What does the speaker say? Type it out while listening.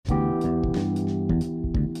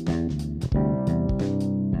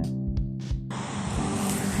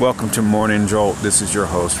Welcome to Morning Jolt. This is your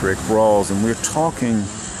host, Rick Rawls, and we're talking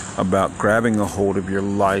about grabbing a hold of your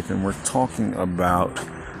life, and we're talking about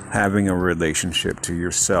having a relationship to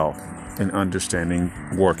yourself and understanding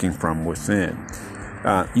working from within.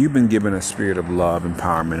 You've been given a spirit of love,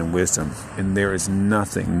 empowerment, and wisdom, and there is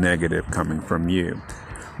nothing negative coming from you.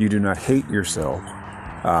 You do not hate yourself.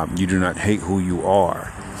 You do not hate who you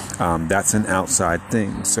are. That's an outside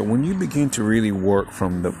thing. So when you begin to really work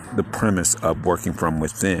from the premise of working from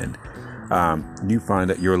within, you find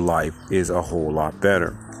that your life is a whole lot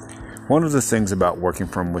better. One of the things about working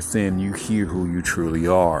from within, you hear who you truly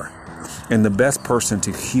are. And the best person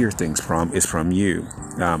to hear things from is from you.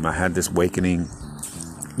 I had this awakening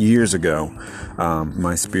years ago.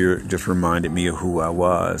 My spirit just reminded me of who I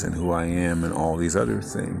was and who I am and all these other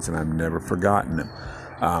things. And I've never forgotten them.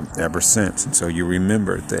 Ever since. And so you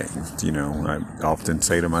remember things, I often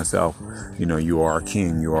say to myself, you are a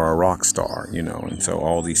king, you are a rock star, and so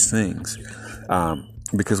all these things,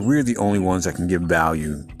 because we're the only ones that can give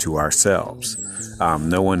value to ourselves.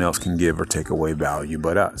 No one else can give or take away value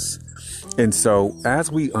but us. And so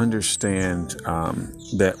as we understand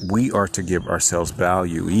that we are to give ourselves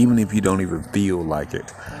value, even if you don't even feel like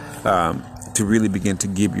it, to really begin to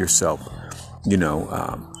give yourself,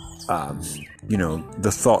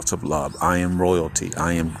 the thoughts of love. I am royalty.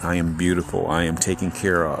 I am beautiful. I am taken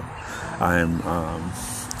care of. I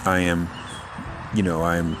am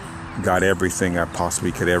got everything I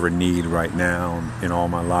possibly could ever need right now in all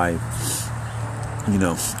my life.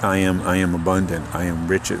 I am abundant. I am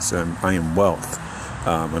riches, and I am wealth.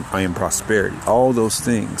 And I am prosperity. All those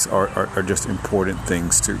things are just important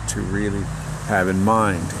things to really have in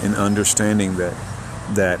mind, and understanding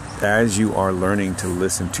that as you are learning to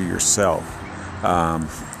listen to yourself,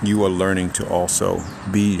 you are learning to also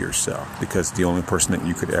be yourself, because the only person that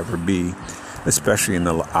you could ever be, especially in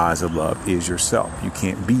the eyes of love, is yourself. You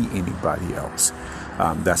can't be anybody else.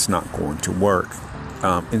 That's not going to work.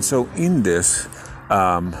 And so in this,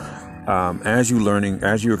 as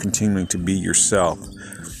you are continuing to be yourself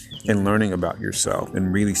and learning about yourself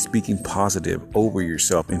and really speaking positive over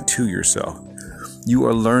yourself and to yourself, you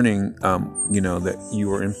are learning, that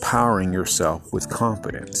you are empowering yourself with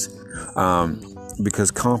confidence.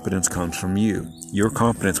 Because confidence comes from you. Your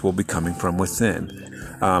confidence will be coming from within.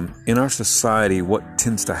 In our society, what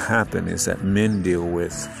tends to happen is that men deal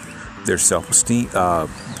with their self-esteem,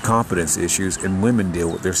 confidence issues, and women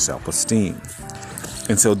deal with their self-esteem.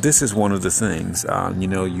 And so this is one of the things,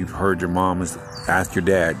 you've heard your mom ask your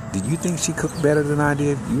dad, did you think she cooked better than I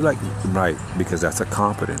did? Right, because that's a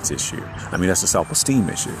confidence issue. That's a self-esteem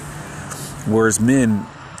issue. Whereas men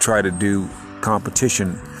try to do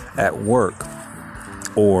competition at work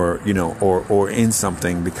or in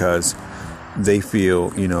something because they feel,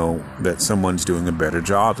 that someone's doing a better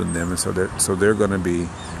job than them. And so they're going to be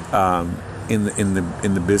in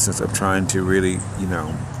the business of trying to really,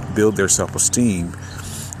 build their self-esteem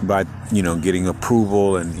by, getting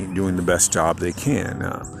approval and doing the best job they can.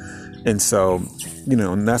 And so,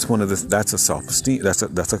 and that's that's a self-esteem.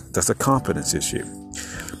 That's a confidence issue.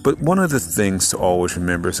 But one of the things to always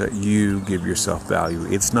remember is that you give yourself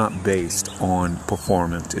value. It's not based on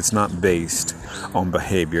performance. It's not based on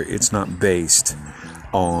behavior. It's not based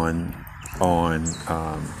on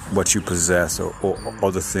what you possess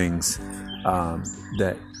or the things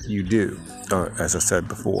that you do. As I said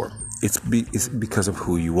before, it's because of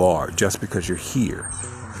who you are. Just because you're here.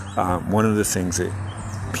 One of the things that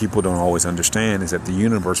people don't always understand is that the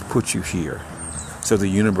universe put you here. So the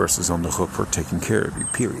universe is on the hook for taking care of you,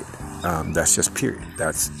 period. That's just period.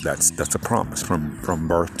 That's a promise from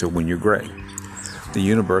birth to when you're gray. The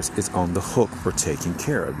universe is on the hook for taking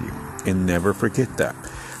care of you. And never forget that.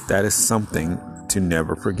 That is something to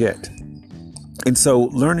never forget. And so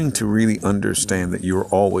learning to really understand that you're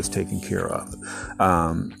always taken care of,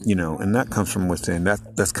 and that comes from within.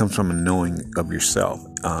 That comes from a knowing of yourself.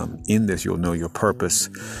 In this, you'll know your purpose.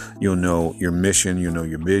 You'll know your mission. You'll know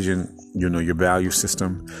your vision. You'll know your value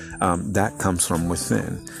system. That comes from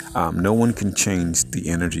within. No one can change the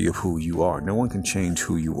energy of who you are. No one can change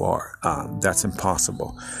who you are. That's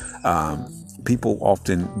impossible. People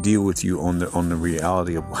often deal with you on the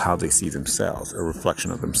reality of how they see themselves, a reflection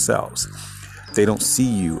of themselves. They don't see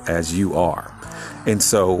you as you are. And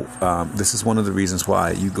so this is one of the reasons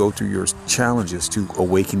why you go through your challenges to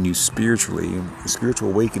awaken you spiritually. And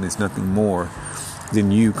spiritual awakening is nothing more than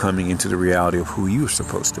you coming into the reality of who you're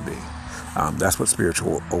supposed to be. That's what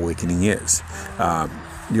spiritual awakening is.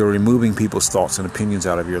 You're removing people's thoughts and opinions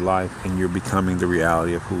out of your life, and you're becoming the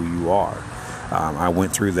reality of who you are. I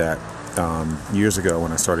went through that years ago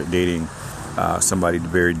when I started dating somebody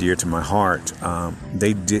very dear to my heart,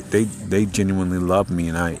 they genuinely loved me,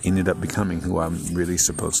 and I ended up becoming who I'm really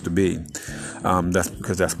supposed to be. That's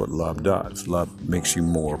because that's what love does. Love makes you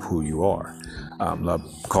more of who you are. Love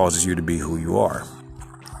causes you to be who you are,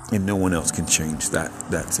 and no one else can change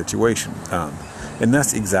that situation. And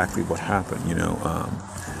that's exactly what happened,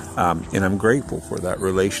 and I'm grateful for that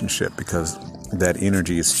relationship, because that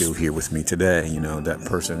energy is still here with me today. That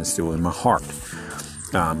person is still in my heart.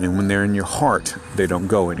 And when they're in your heart, they don't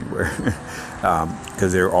go anywhere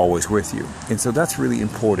because they're always with you. And so that's really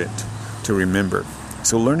important to remember.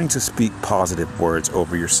 So learning to speak positive words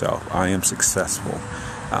over yourself. I am successful.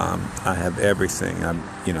 I have everything.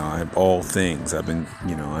 I have all things. I'm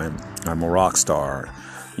a rock star.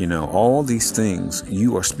 All these things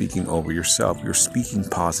you are speaking over yourself. You're speaking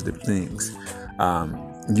positive things.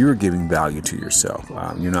 You're giving value to yourself.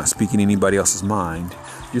 You're not speaking anybody else's mind.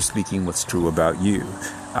 You're speaking what's true about you.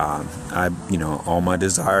 All my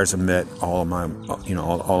desires are met. All of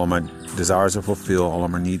my desires are fulfilled. All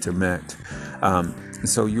of my needs are met.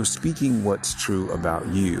 So you're speaking what's true about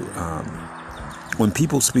you. When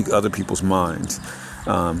people speak other people's minds,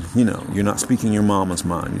 you're not speaking your mama's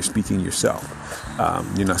mind. You're speaking yourself.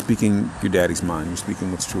 You're not speaking your daddy's mind. You're speaking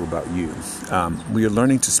what's true about you. We are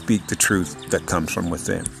learning to speak the truth that comes from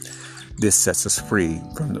within. This sets us free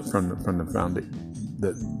from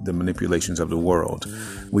the manipulations of the world.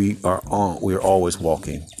 We are always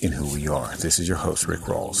walking in who we are. This is your host, Rick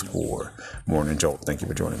Rawls, for Morning Jolt. Thank you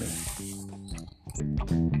for joining me.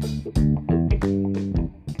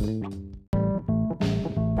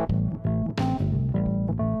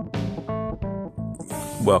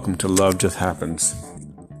 Welcome to Love Just Happens.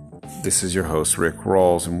 This is your host, Rick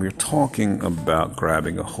Rawls, and we're talking about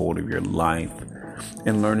grabbing a hold of your life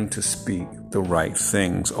and learning to speak the right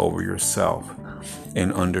things over yourself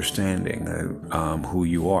and understanding who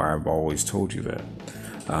you are. I've always told you that.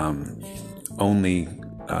 Only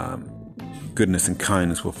goodness and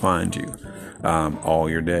kindness will find you all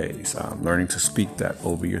your days. Learning to speak that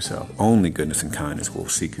over yourself. Only goodness and kindness will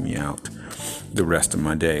seek me out the rest of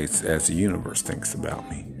my days as the universe thinks about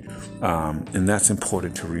me. And that's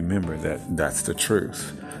important to remember, that's the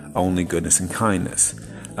truth. Only goodness and kindness.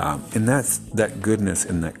 And that goodness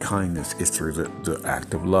and that kindness is through the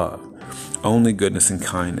act of love. Only goodness and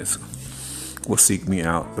kindness will seek me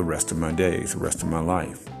out the rest of my days, the rest of my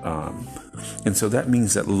life. And so that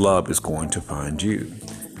means that love is going to find you,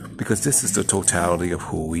 because this is the totality of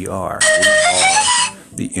who we are. We are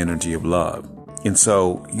the energy of love. And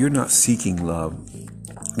so you're not seeking love,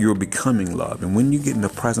 you're becoming love. And when you get in the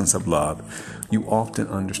presence of love, you often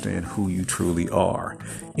understand who you truly are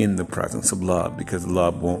in the presence of love, because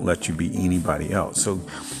love won't let you be anybody else. So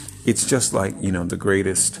it's just like, the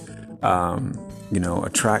greatest,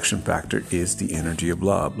 attraction factor is the energy of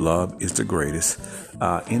love. Love is the greatest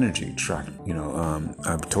energy.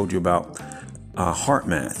 I've told you about heart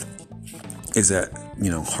math. Is that,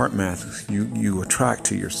 heart math, you attract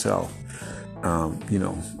to yourself,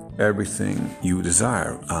 everything you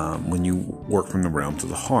desire. When you work from the realms of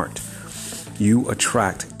the heart, you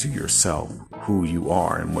attract to yourself who you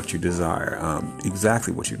are and what you desire,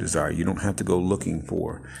 exactly what you desire. You don't have to go looking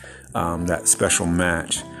for that special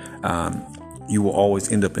match. You will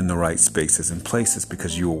always end up in the right spaces and places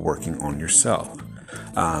because you are working on yourself.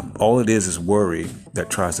 All it is worry that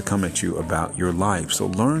tries to come at you about your life. So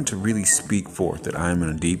learn to really speak forth that I am in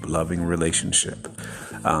a deep, loving relationship.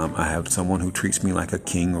 I have someone who treats me like a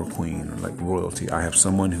king or queen, or like royalty. I have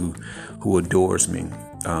someone who adores me,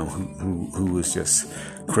 who is just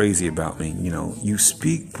crazy about me. You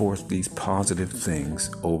speak forth these positive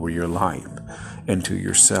things over your life and to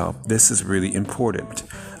yourself. This is really important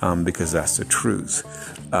because that's the truth.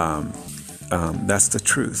 That's the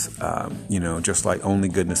truth. Just like only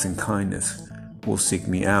goodness and kindness will seek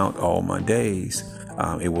me out all my days.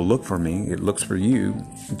 It will look for me. It looks for you,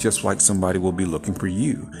 just like somebody will be looking for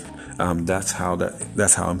you. That's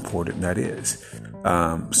how important that is.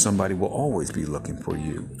 Somebody will always be looking for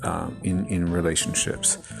you in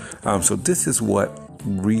relationships. So this is what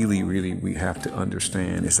really, really we have to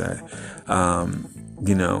understand, is that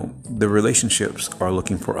the relationships are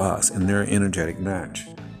looking for us, and they're an energetic match.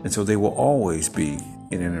 And so they will always be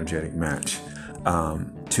an energetic match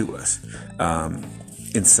to us.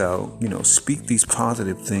 And so, speak these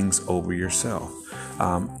positive things over yourself.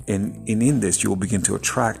 And in this, you will begin to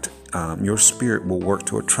attract, your spirit will work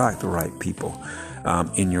to attract the right people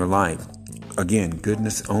in your life. Again,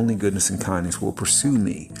 only goodness and kindness will pursue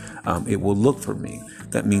me. It will look for me.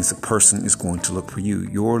 That means the person is going to look for you.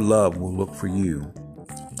 Your love will look for you.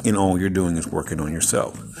 And all you're doing is working on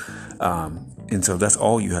yourself. And so that's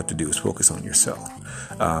all you have to do, is focus on yourself.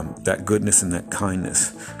 that goodness and that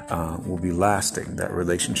kindness will be lasting. That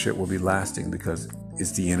relationship will be lasting because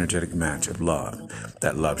it's the energetic match of love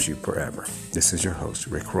that loves you forever. This is your host,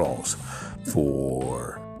 Rick Rawls,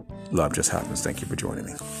 for Love Just Happens. Thank you for joining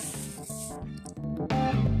me.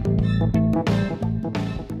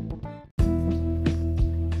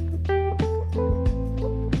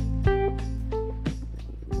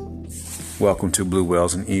 Welcome to Blue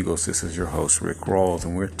Whales and Eagles. This is your host, Rick Rawls,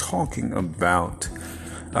 and we're talking about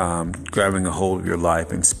grabbing a hold of your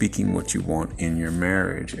life and speaking what you want in your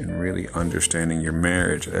marriage and really understanding your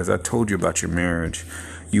marriage. As I told you about your marriage,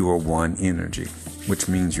 you are one energy, which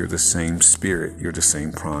means you're the same spirit, you're the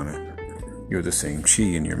same prana, you're the same chi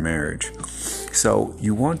in your marriage. So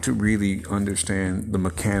you want to really understand the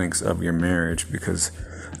mechanics of your marriage because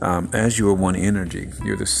as you are one energy,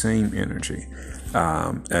 you're the same energy.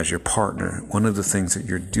 As your partner, one of the things that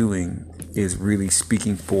you're doing is really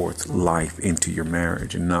speaking forth life into your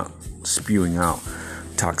marriage and not spewing out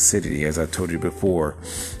toxicity. As I told you before,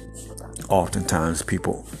 oftentimes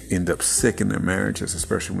people end up sick in their marriages,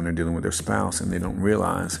 especially when they're dealing with their spouse, and they don't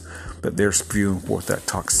realize that they're spewing forth that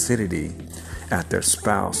toxicity at their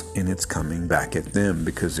spouse, and it's coming back at them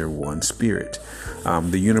because they're one spirit.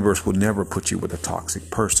 The universe will never put you with a toxic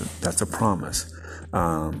person. That's a promise.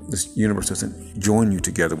 This universe doesn't join you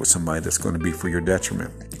together with somebody that's going to be for your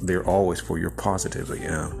detriment. They're always for your positively.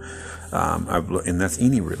 And that's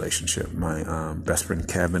any relationship. My best friend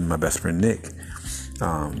Kevin, my best friend Nick.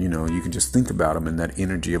 You can just think about them, and that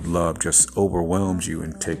energy of love just overwhelms you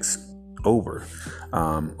and takes over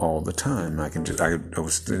all the time. I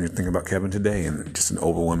was thinking about Kevin today, and just an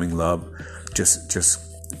overwhelming love just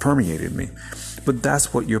permeated me. But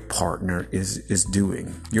that's what your partner is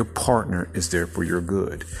doing. Your partner is there for your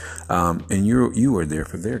good, and you are there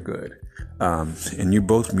for their good, and you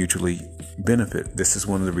both mutually benefit. This is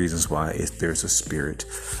one of the reasons why there's a spirit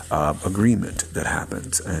of agreement that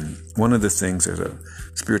happens. And one of the things, there's a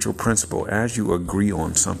spiritual principle. As you agree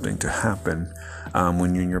on something to happen,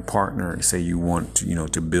 when you and your partner say you want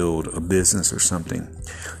to build a business or something,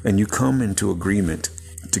 and you come into agreement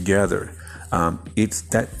together, it's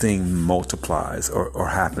that thing multiplies or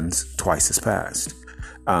happens twice as fast.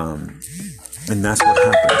 And that's what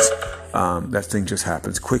happens. That thing just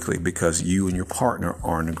happens quickly because you and your partner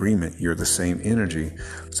are in agreement. You're the same energy.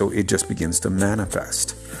 So it just begins to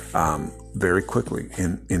manifest very quickly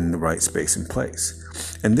in the right space and place.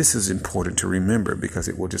 And this is important to remember because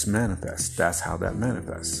it will just manifest. That's how that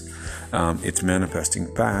manifests. It's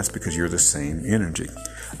manifesting fast because you're the same energy.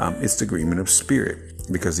 It's the agreement of spirit,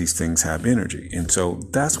 because these things have energy. And so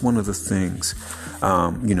that's one of the things,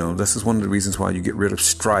 this is one of the reasons why you get rid of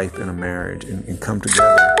strife in a marriage and come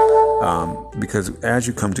together. Because as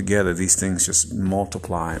you come together, these things just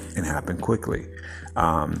multiply and happen quickly.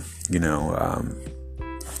 And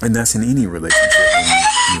that's in any relationship.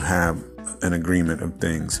 When you have an agreement of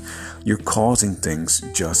things, you're causing things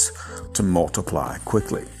just to multiply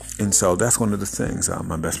quickly. And so that's one of the things.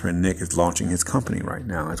 My best friend Nick is launching his company right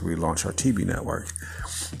now as we launch our TV network,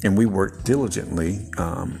 and we work diligently,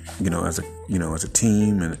 as a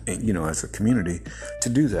team and as a community to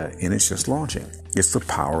do that. And it's just launching. It's the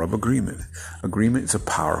power of agreement. Agreement is a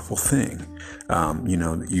powerful thing.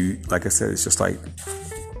 Like I said, it's just like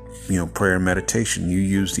prayer and meditation. You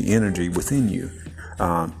use the energy within you.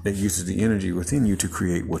 It uses the energy within you to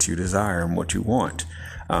create what you desire and what you want.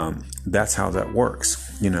 That's how that works,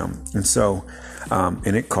 and so,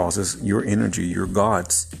 and it causes your energy, your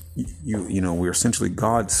gods, we're essentially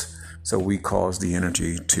gods. So we cause the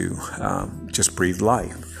energy to, just breathe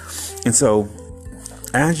life. And so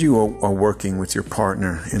as you are working with your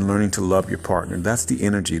partner and learning to love your partner, that's the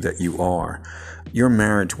energy that you are. Your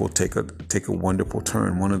marriage will take a wonderful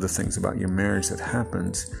turn. One of the things about your marriage that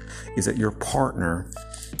happens is that your partner,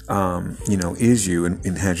 is you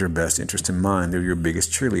and has your best interest in mind. They're your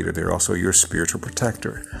biggest cheerleader. They're also your spiritual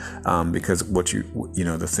protector, because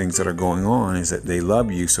the things that are going on is that they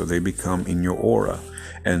love you, so they become in your aura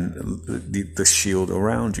and the shield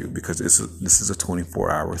around you, because this is a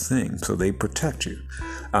 24-hour thing. So they protect you.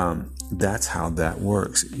 That's how that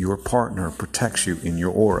works. Your partner protects you in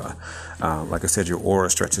your aura. Like I said, your aura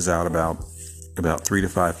stretches out about 3 to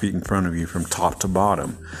 5 feet in front of you from top to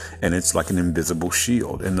bottom, and it's like an invisible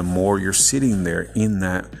shield. And the more you're sitting there in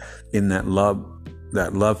that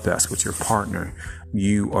love fest with your partner,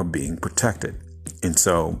 you are being protected. And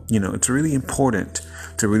so, it's really important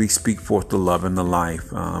to really speak forth the love and the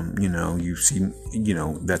life. You see,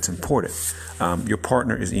 that's important. Your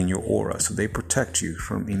partner is in your aura, so they protect you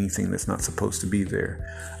from anything that's not supposed to be there.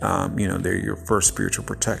 They're your first spiritual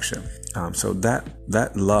protection. So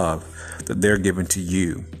that love that they're giving to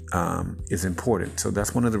you is important. So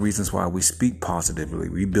that's one of the reasons why we speak positively.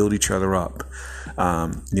 We build each other up.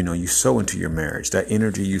 You sow into your marriage. That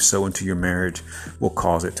energy you sow into your marriage will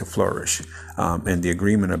cause it to flourish. And the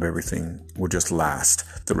agreement of everything will just last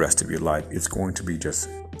the rest of your life. It's going to be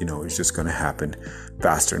it's just going to happen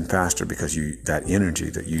faster and faster because that energy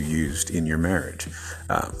that you used in your marriage,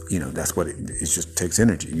 that's what it just takes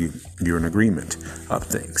energy. You're in agreement of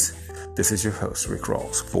things. This is your host, Rick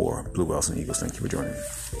Rawls, for Blue Whales and Eagles. Thank you for joining me.